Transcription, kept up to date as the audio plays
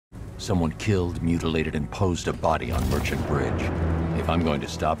Someone killed, mutilated, and posed a body on Merchant Bridge. If I'm going to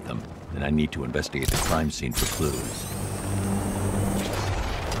stop them, then I need to investigate the crime scene for clues.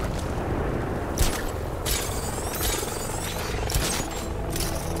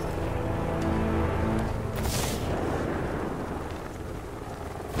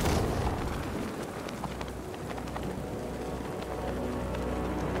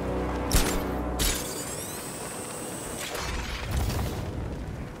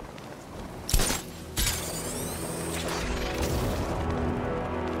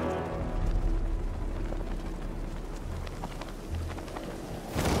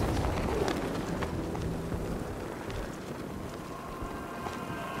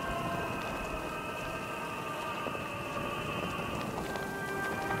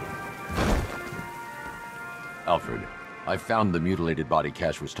 Alfred, I found the mutilated body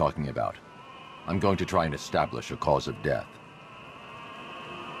Cash was talking about. I'm going to try and establish a cause of death.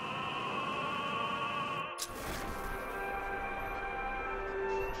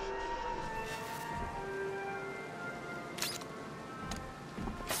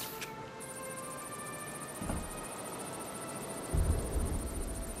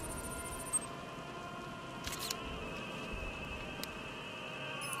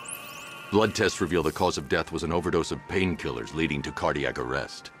 Blood tests reveal the cause of death was an overdose of painkillers leading to cardiac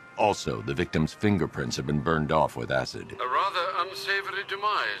arrest. Also, the victim's fingerprints have been burned off with acid. A rather unsavory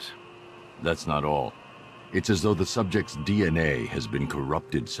demise. That's not all. It's as though the subject's DNA has been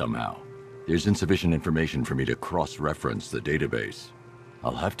corrupted somehow. There's insufficient information for me to cross-reference the database.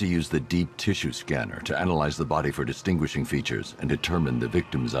 I'll have to use the deep tissue scanner to analyze the body for distinguishing features and determine the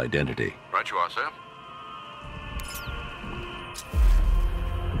victim's identity. Right you are, sir.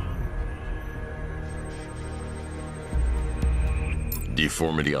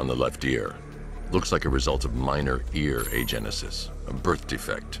 Deformity on the left ear. Looks like a result of minor ear agenesis, a birth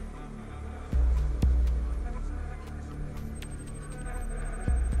defect.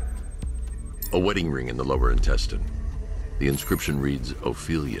 A wedding ring in the lower intestine. The inscription reads,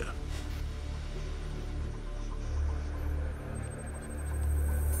 Ophelia.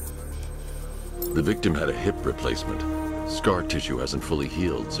 The victim had a hip replacement. Scar tissue hasn't fully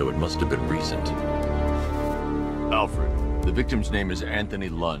healed, so it must have been recent. Alfred, the victim's name is Anthony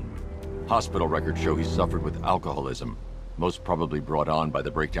Lund. Hospital records show he suffered with alcoholism, most probably brought on by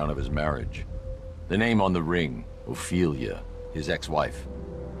the breakdown of his marriage. The name on the ring, Ophelia, his ex-wife.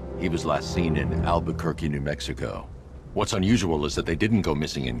 He was last seen in Albuquerque, New Mexico. What's unusual is that they didn't go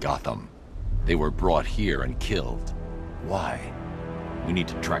missing in Gotham. They were brought here and killed. Why? We need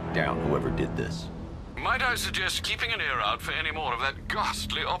to track down whoever did this. Might I suggest keeping an ear out for any more of that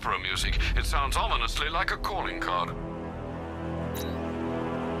ghastly opera music? It sounds ominously like a calling card.